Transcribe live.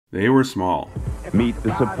They were small. Meet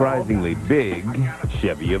the surprisingly big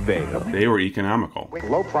Chevy Aveo. They were economical. With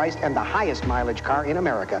low-priced and the highest mileage car in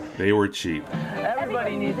America. They were cheap.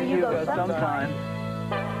 Everybody needs to use those sometime.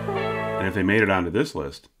 And if they made it onto this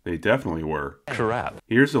list, they definitely were Crap.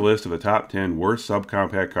 Here's the list of the top 10 worst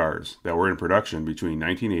subcompact cars that were in production between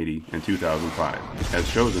 1980 and 2005,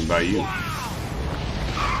 as chosen by you.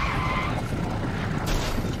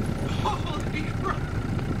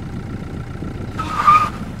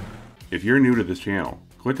 If you're new to this channel,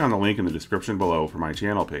 click on the link in the description below for my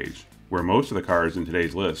channel page, where most of the cars in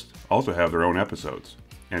today's list also have their own episodes.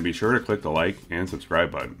 And be sure to click the like and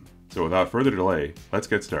subscribe button. So without further delay, let's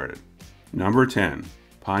get started. Number 10.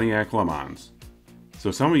 Pontiac Le Mans.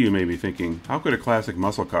 So some of you may be thinking, how could a classic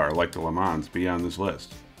muscle car like the Le Mans be on this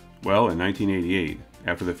list? Well, in 1988,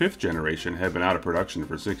 after the fifth generation had been out of production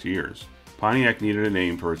for 6 years, Pontiac needed a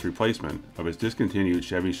name for its replacement of its discontinued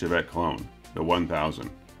Chevy Chevette clone, the 1000.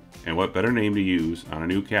 And what better name to use on a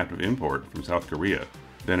new captive import from South Korea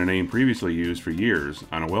than a name previously used for years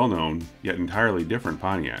on a well-known, yet entirely different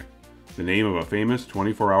Pontiac, the name of a famous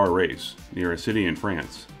 24-hour race near a city in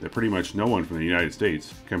France that pretty much no one from the United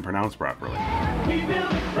States can pronounce properly.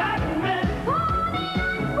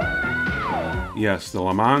 Yes, the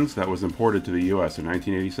Le Mans that was imported to the US in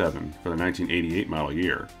 1987 for the 1988 model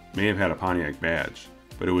year may have had a Pontiac badge,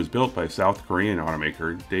 but it was built by South Korean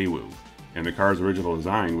automaker Daewoo, and the car's original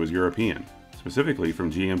design was European, specifically from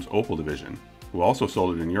GM's Opel division, who also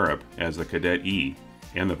sold it in Europe as the Kadett E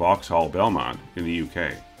and the Vauxhall Belmont in the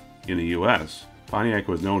UK. In the US, Pontiac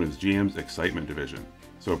was known as GM's Excitement division,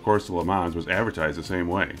 so of course the Le Mans was advertised the same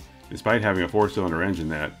way, despite having a 4-cylinder engine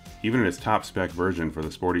that, even in its top-spec version for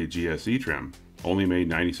the sporty GSE trim, only made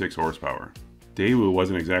 96 horsepower. Daewoo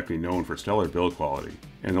wasn't exactly known for stellar build quality,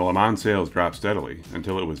 and the Le Mans sales dropped steadily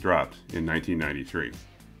until it was dropped in 1993.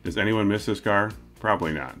 Does anyone miss this car?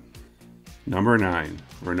 Probably not. Number 9.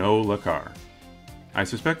 Renault Le Car. I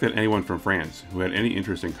suspect that anyone from France who had any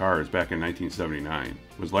interest in cars back in 1979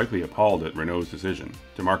 was likely appalled at Renault's decision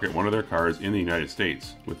to market one of their cars in the United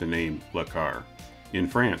States with the name Le Car. In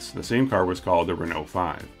France, the same car was called the Renault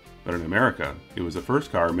 5, but in America, it was the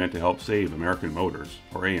first car meant to help save American Motors,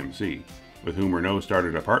 or AMC, with whom Renault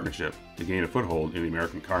started a partnership to gain a foothold in the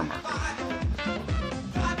American car market.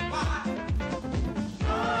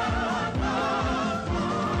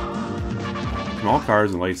 Small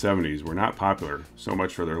cars in the late 70s were not popular so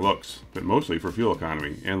much for their looks, but mostly for fuel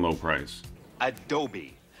economy and low price.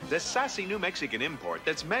 Adobe, the sassy New Mexican import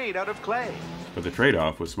that's made out of clay. But the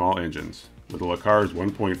trade-off was small engines, with the Le Car's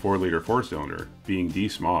 1.4-liter 4-cylinder being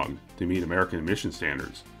desmogged to meet American emission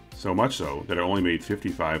standards, so much so that it only made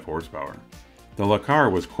 55 horsepower. The Le Car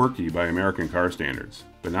was quirky by American car standards,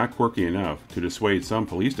 but not quirky enough to dissuade some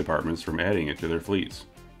police departments from adding it to their fleets.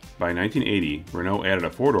 By 1980, Renault added a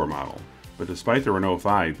 4-door model, but despite the Renault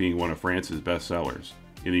 5 being one of France's best sellers,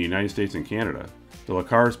 in the United States and Canada, the Le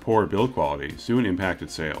Car's poor build quality soon impacted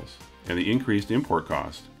sales, and the increased import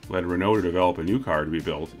cost led Renault to develop a new car to be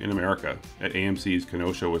built in America at AMC's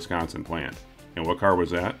Kenosha, Wisconsin plant. And what car was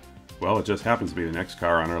that? Well, it just happens to be the next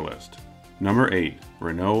car on our list. Number 8.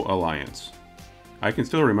 Renault Alliance. I can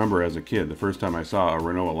still remember as a kid the first time I saw a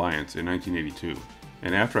Renault Alliance in 1982,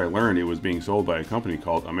 and after I learned it was being sold by a company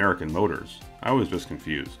called American Motors, I was just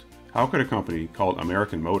confused. How could a company called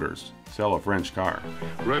American Motors sell a French car?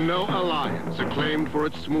 Renault Alliance, acclaimed for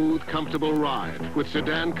its smooth, comfortable ride, with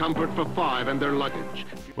sedan comfort for 5 and their luggage.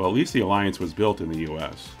 Well, at least the Alliance was built in the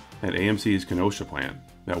US, at AMC's Kenosha plant,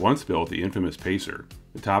 that once built the infamous Pacer,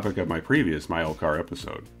 the topic of my previous My Old Car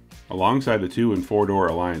episode. Alongside the 2- and 4-door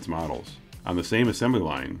Alliance models, on the same assembly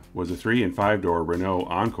line was a 3- and 5-door Renault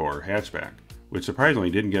Encore hatchback, which surprisingly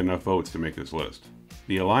didn't get enough votes to make this list.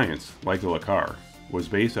 The Alliance, like the Le Car, was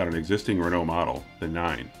based on an existing Renault model, the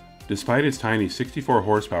 9. Despite its tiny 64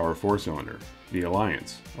 horsepower 4-cylinder, the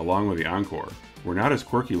Alliance, along with the Encore, were not as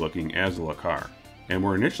quirky looking as the Le Car, and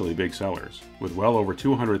were initially big sellers, with well over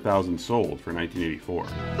 200,000 sold for 1984.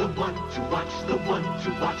 The one to watch, the one to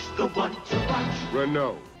watch, the one to watch.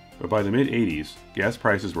 Renault. But by the mid-80s, gas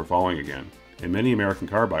prices were falling again, and many American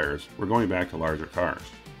car buyers were going back to larger cars.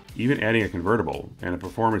 Even adding a convertible and a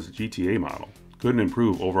performance GTA model couldn't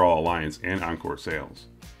improve overall Alliance and Encore sales,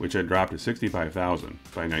 which had dropped to 65,000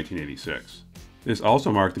 by 1986. This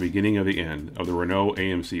also marked the beginning of the end of the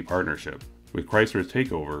Renault-AMC partnership, with Chrysler's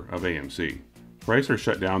takeover of AMC. Chrysler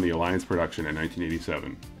shut down the Alliance production in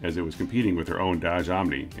 1987, as it was competing with their own Dodge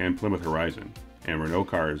Omni and Plymouth Horizon, and Renault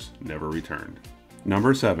cars never returned.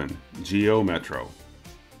 Number 7. Geo Metro.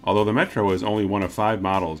 Although the Metro is only one of 5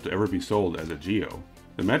 models to ever be sold as a Geo,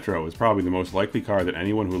 the Metro is probably the most likely car that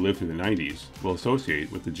anyone who lived through the 90s will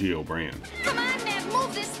associate with the Geo brand. Come on, man,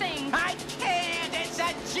 move this thing!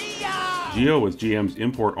 Geo was GM's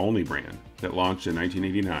import-only brand that launched in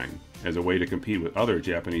 1989 as a way to compete with other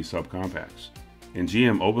Japanese subcompacts, and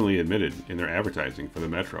GM openly admitted in their advertising for the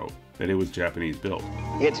Metro that it was Japanese built.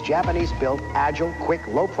 It's Japanese built, agile, quick,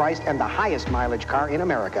 low priced, and the highest mileage car in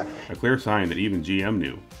America. A clear sign that even GM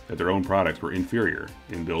knew that their own products were inferior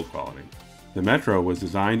in build quality. The Metro was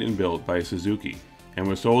designed and built by Suzuki and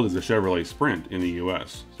was sold as a Chevrolet Sprint in the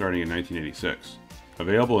US starting in 1986.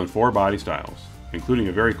 Available in 4 body styles, including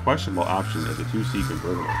a very questionable option as a 2-seat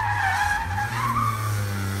convertible.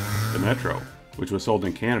 The Metro, which was sold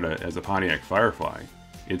in Canada as a Pontiac Firefly,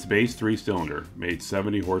 its base 3-cylinder made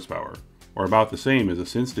 70 horsepower, or about the same as a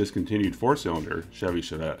since discontinued 4-cylinder Chevy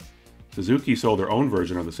Chevette. Suzuki sold their own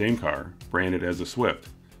version of the same car, branded as the Swift,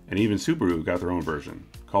 and even Subaru got their own version,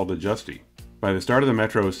 called the Justy. By the start of the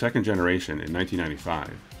Metro's second generation in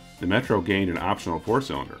 1995, the Metro gained an optional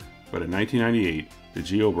 4-cylinder, but in 1998, the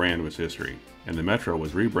Geo brand was history, and the Metro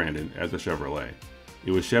was rebranded as the Chevrolet.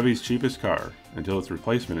 It was Chevy's cheapest car until its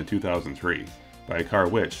replacement in 2003 by a car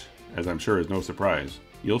which, as I'm sure is no surprise,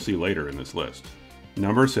 you'll see later in this list.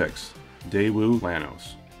 Number 6. Daewoo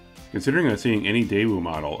Lanos. Considering that seeing any Daewoo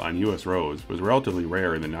model on US roads was relatively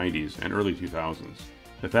rare in the 90s and early 2000s,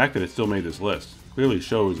 the fact that it still made this list clearly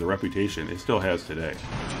shows the reputation it still has today.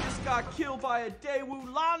 You just got killed by a Daewoo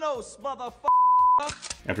Lanos, motherfucker!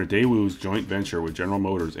 After Daewoo's joint venture with General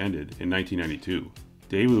Motors ended in 1992,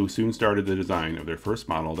 Daewoo soon started the design of their first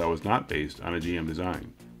model that was not based on a GM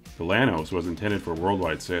design. The Lanos was intended for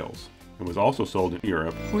worldwide sales and was also sold in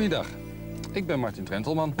Europe, Goeiedag, ik ben Martin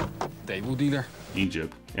Trentelman, Daewoo dealer,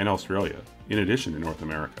 Egypt, and Australia, in addition to North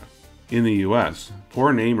America. In the US,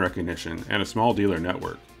 poor name recognition and a small dealer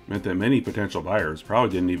network meant that many potential buyers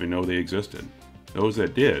probably didn't even know they existed. Those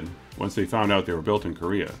that did, once they found out they were built in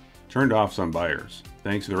Korea, turned off some buyers,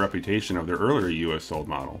 thanks to the reputation of their earlier US sold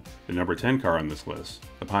model, the number 10 car on this list,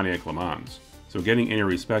 the Pontiac Le Mans, so getting any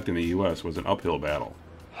respect in the US was an uphill battle.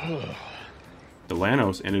 The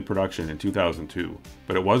Lanos ended production in 2002,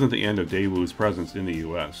 but it wasn't the end of Daewoo's presence in the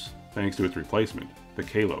US, thanks to its replacement, the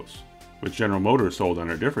Kalos, which General Motors sold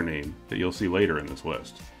under a different name that you'll see later in this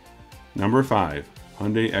list. Number 5.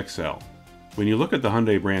 Hyundai Excel. When you look at the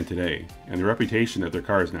Hyundai brand today, and the reputation that their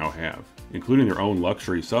cars now have, including their own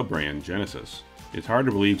luxury sub-brand Genesis, it's hard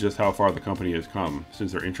to believe just how far the company has come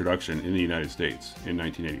since their introduction in the United States in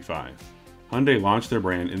 1985. Hyundai launched their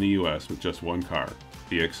brand in the US with just one car,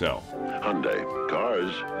 the Excel. Hyundai,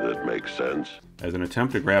 cars that make sense. As an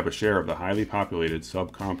attempt to grab a share of the highly populated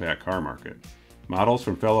subcompact car market. Models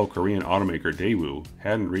from fellow Korean automaker Daewoo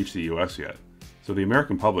hadn't reached the US yet, so the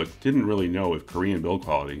American public didn't really know if Korean build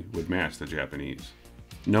quality would match the Japanese.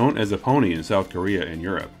 Known as a pony in South Korea and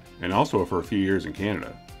Europe, and also for a few years in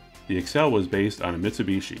Canada, the Excel was based on a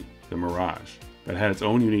Mitsubishi, the Mirage, but had its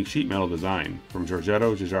own unique sheet metal design from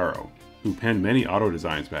Giorgetto Giugiaro, who penned many auto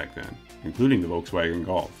designs back then, including the Volkswagen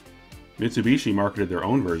Golf. Mitsubishi marketed their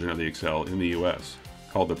own version of the Excel in the US,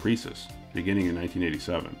 called the Prius, beginning in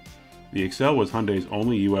 1987. The Excel was Hyundai's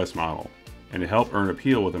only US model, and to help earn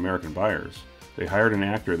appeal with American buyers, they hired an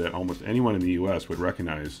actor that almost anyone in the US would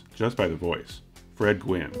recognize just by the voice, Fred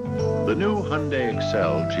Gwynne. The new Hyundai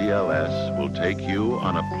Excel GLS will take you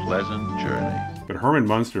on a pleasant journey. But Herman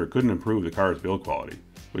Munster couldn't improve the car's build quality,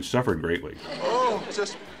 which suffered greatly. Oh,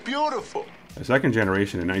 just beautiful. A second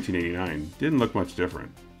generation in 1989 didn't look much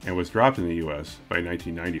different, and was dropped in the US by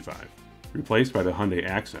 1995, replaced by the Hyundai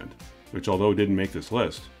Accent, which although didn't make this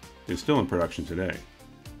list, is still in production today.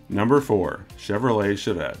 Number 4. Chevrolet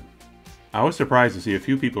Chevette. I was surprised to see a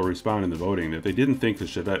few people respond in the voting that they didn't think the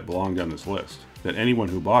Chevette belonged on this list, that anyone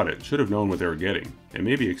who bought it should have known what they were getting, and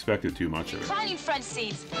maybe expected too much of it. Reclining front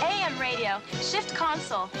seats, AM radio, shift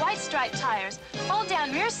console, white striped tires,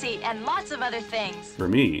 fold-down rear seat, and lots of other things. For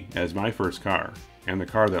me, as my first car, and the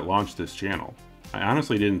car that launched this channel, I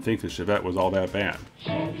honestly didn't think the Chevette was all that bad.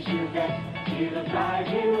 Chevy Chevette, it'll drive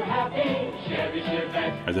you happy. Chevy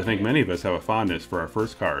Chevette. As I think many of us have a fondness for our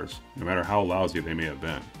first cars, no matter how lousy they may have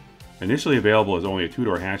been. Initially available as only a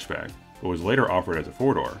 2-door hatchback, but was later offered as a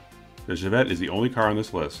 4-door, the Chevette is the only car on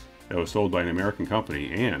this list that was sold by an American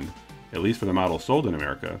company and, at least for the models sold in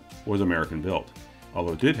America, was American built,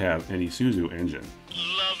 although it did have an Isuzu engine.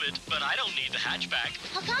 Love it, but I don't need the hatchback.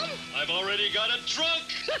 How come? I've already got a trunk!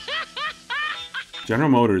 General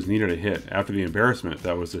Motors needed a hit after the embarrassment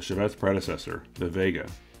that was the Chevette's predecessor, the Vega,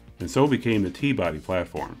 and so became the T-body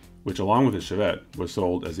platform, which along with the Chevette was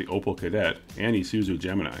sold as the Opel Kadett and Isuzu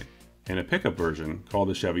Gemini, and a pickup version called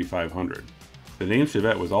the Chevy 500. The name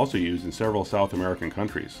Chevette was also used in several South American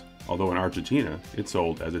countries, although in Argentina it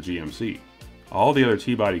sold as a GMC. All the other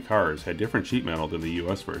T-body cars had different sheet metal than the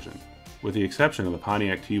US version, with the exception of the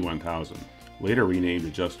Pontiac T1000, later renamed to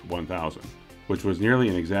just 1000. which was nearly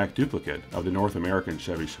an exact duplicate of the North American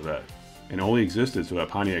Chevy Chevette, and only existed so that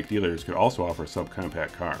Pontiac dealers could also offer a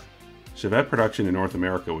subcompact car. Chevette production in North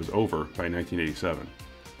America was over by 1987,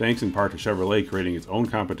 thanks in part to Chevrolet creating its own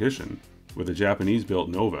competition with the Japanese-built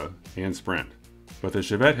Nova and Sprint. But the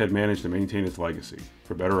Chevette had managed to maintain its legacy,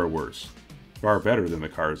 for better or worse, far better than the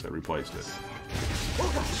cars that replaced it.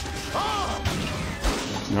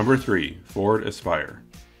 Number 3. Ford Aspire.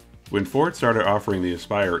 When Ford started offering the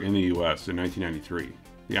Aspire in the US in 1993,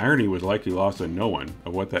 the irony was likely lost on no one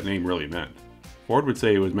of what that name really meant. Ford would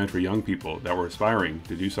say it was meant for young people that were aspiring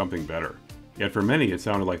to do something better. Yet for many, it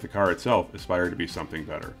sounded like the car itself aspired to be something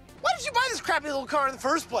better. Why did you buy this crappy little car in the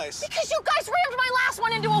first place? Because you guys rammed my last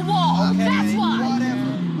one into a wall. Okay, that's why. Whatever.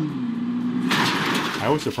 I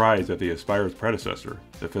was surprised that the Aspire's predecessor,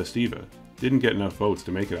 the Festiva, didn't get enough votes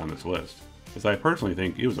to make it on this list, as I personally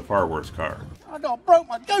think it was a far worse car. I done broke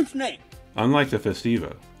my gooseneck. Unlike the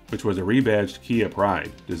Festiva, which was a rebadged Kia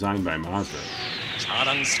Pride designed by Mazda,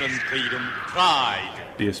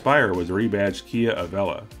 the Aspire was a rebadged Kia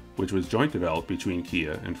Avella, which was joint developed between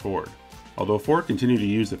Kia and Ford. Although Ford continued to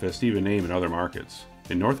use the Festiva name in other markets,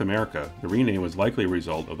 in North America, the rename was likely a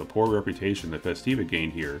result of the poor reputation that Festiva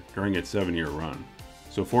gained here during its 7-year run.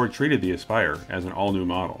 So Ford treated the Aspire as an all-new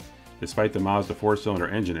model, despite the Mazda 4-cylinder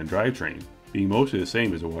engine and drivetrain being mostly the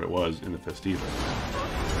same as what it was in the Festiva.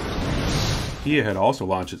 Kia had also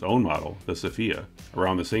launched its own model, the Sophia,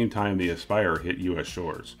 around the same time the Aspire hit US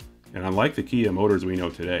shores. And unlike the Kia motors we know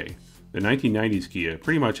today, the 1990s Kia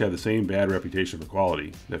pretty much had the same bad reputation for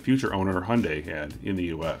quality that future owner Hyundai had in the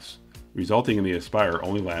US, resulting in the Aspire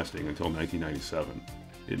only lasting until 1997.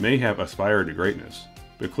 It may have aspired to greatness,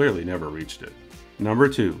 but clearly never reached it. Number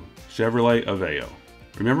 2. Chevrolet Aveo.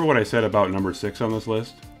 Remember what I said about number 6 on this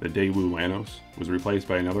list? The Daewoo Lanos was replaced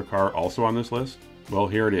by another car also on this list? Well,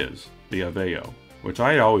 here it is, the Aveo, which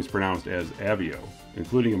I had always pronounced as Aveo,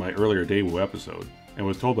 including in my earlier Daewoo episode, and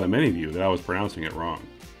was told by many of you that I was pronouncing it wrong.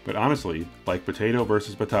 But honestly, like potato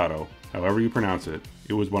versus potato, however you pronounce it,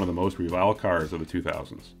 it was one of the most reviled cars of the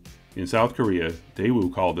 2000s. In South Korea,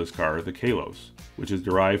 Daewoo called this car the Kalos, which is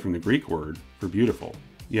derived from the Greek word for beautiful.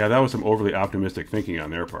 Yeah, that was some overly optimistic thinking on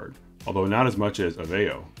their part, although not as much as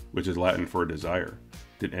Aveo, which is Latin for desire.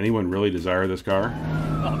 Did anyone really desire this car?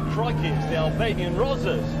 Oh, crikey, it's the Albanian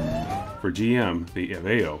Rosas. For GM, the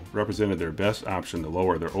Aveo represented their best option to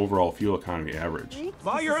lower their overall fuel economy average.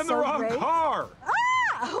 Ma, you're in the wrong car.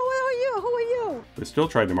 Ah, who are you? Who are you? But still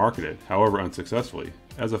tried to market it, however unsuccessfully,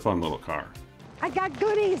 as a fun little car. I got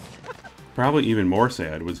goodies. Probably even more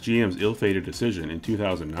sad was GM's ill-fated decision in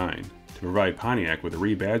 2009 to provide Pontiac with a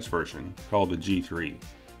rebadged version called the G3.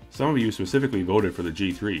 Some of you specifically voted for the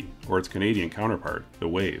G3, or its Canadian counterpart, the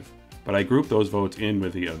Wave, but I grouped those votes in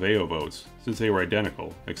with the Aveo votes since they were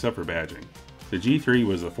identical, except for badging. The G3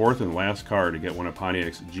 was the fourth and last car to get one of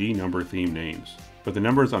Pontiac's G number themed names, but the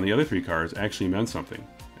numbers on the other 3 cars actually meant something,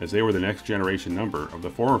 as they were the next generation number of the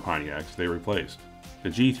former Pontiacs they replaced. The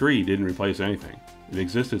G3 didn't replace anything. It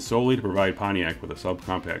existed solely to provide Pontiac with a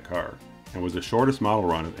subcompact car, and was the shortest model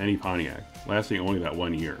run of any Pontiac, lasting only that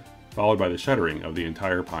 1 year, followed by the shuttering of the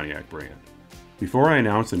entire Pontiac brand. Before I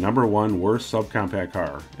announce the number 1 worst subcompact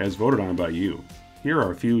car, as voted on by you, here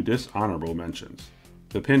are a few dishonorable mentions.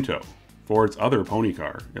 The Pinto, Ford's other pony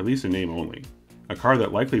car, at least in name only. A car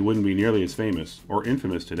that likely wouldn't be nearly as famous, or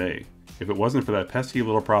infamous today, if it wasn't for that pesky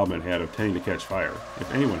little problem it had of tending to catch fire,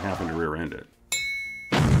 if anyone happened to rear-end it.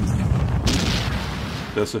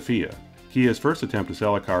 The Sophia, Kia's first attempt to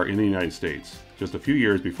sell a car in the United States, just a few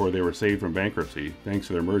years before they were saved from bankruptcy thanks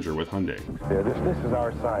to their merger with Hyundai. There, this is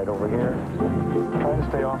our side over here. Try to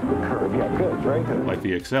stay off the curb. Yeah, good, very good. Like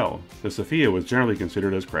the Excel, the Sophia was generally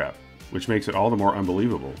considered as crap, which makes it all the more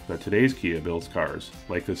unbelievable that today's Kia builds cars,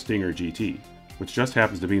 like the Stinger GT, which just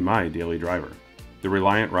happens to be my daily driver. The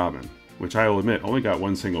Reliant Robin, which I will admit only got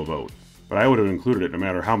 1 single vote, but I would have included it no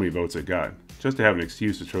matter how many votes it got, just to have an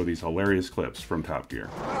excuse to show these hilarious clips from Top Gear.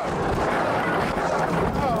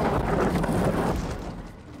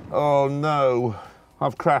 Oh no,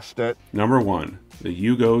 I've crashed it. Number 1, the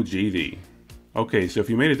Yugo GV. Okay, so if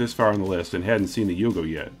you made it this far on the list and hadn't seen the Yugo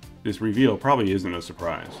yet, this reveal probably isn't a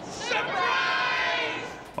surprise.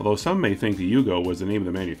 Although some may think the Yugo was the name of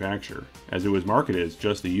the manufacturer, as it was marketed as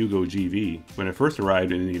just the Yugo GV when it first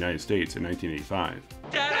arrived in the United States in 1985.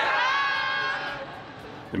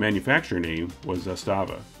 The manufacturer name was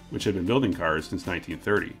Zastava, which had been building cars since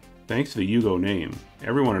 1930. Thanks to the Yugo name,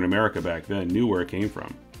 everyone in America back then knew where it came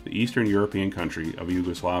from, the Eastern European country of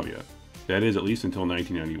Yugoslavia. That is, at least until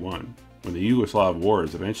 1991, when the Yugoslav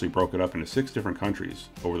wars eventually broke it up into 6 different countries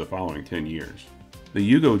over the following 10 years. The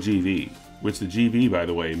Yugo GV, which the GV by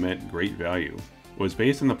the way meant great value, was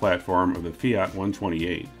based on the platform of the Fiat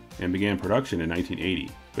 128 and began production in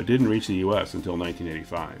 1980, but didn't reach the US until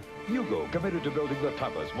 1985. Yugo, committed to building the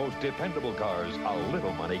toughest, most dependable cars a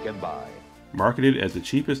little money can buy. Marketed as the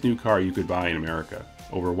cheapest new car you could buy in America,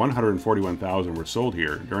 over 141,000 were sold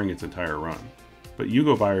here during its entire run. But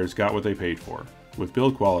Yugo buyers got what they paid for. With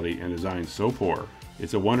build quality and design so poor,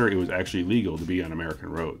 it's a wonder it was actually legal to be on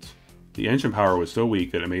American roads. The engine power was so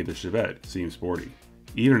weak that it made the Chevette seem sporty.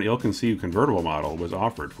 Even an ill-conceived convertible model was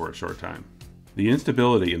offered for a short time. The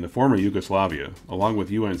instability in the former Yugoslavia, along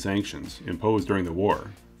with UN sanctions imposed during the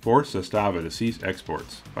war, forced Zastava to cease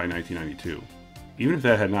exports by 1992. Even if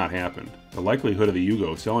that had not happened, the likelihood of the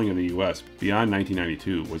Yugo selling in the US beyond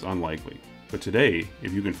 1992 was unlikely. But today,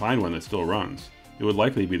 if you can find one that still runs, it would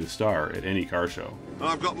likely be the star at any car show.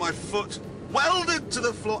 I've got my foot welded to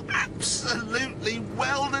the floor, absolutely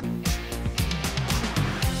welded.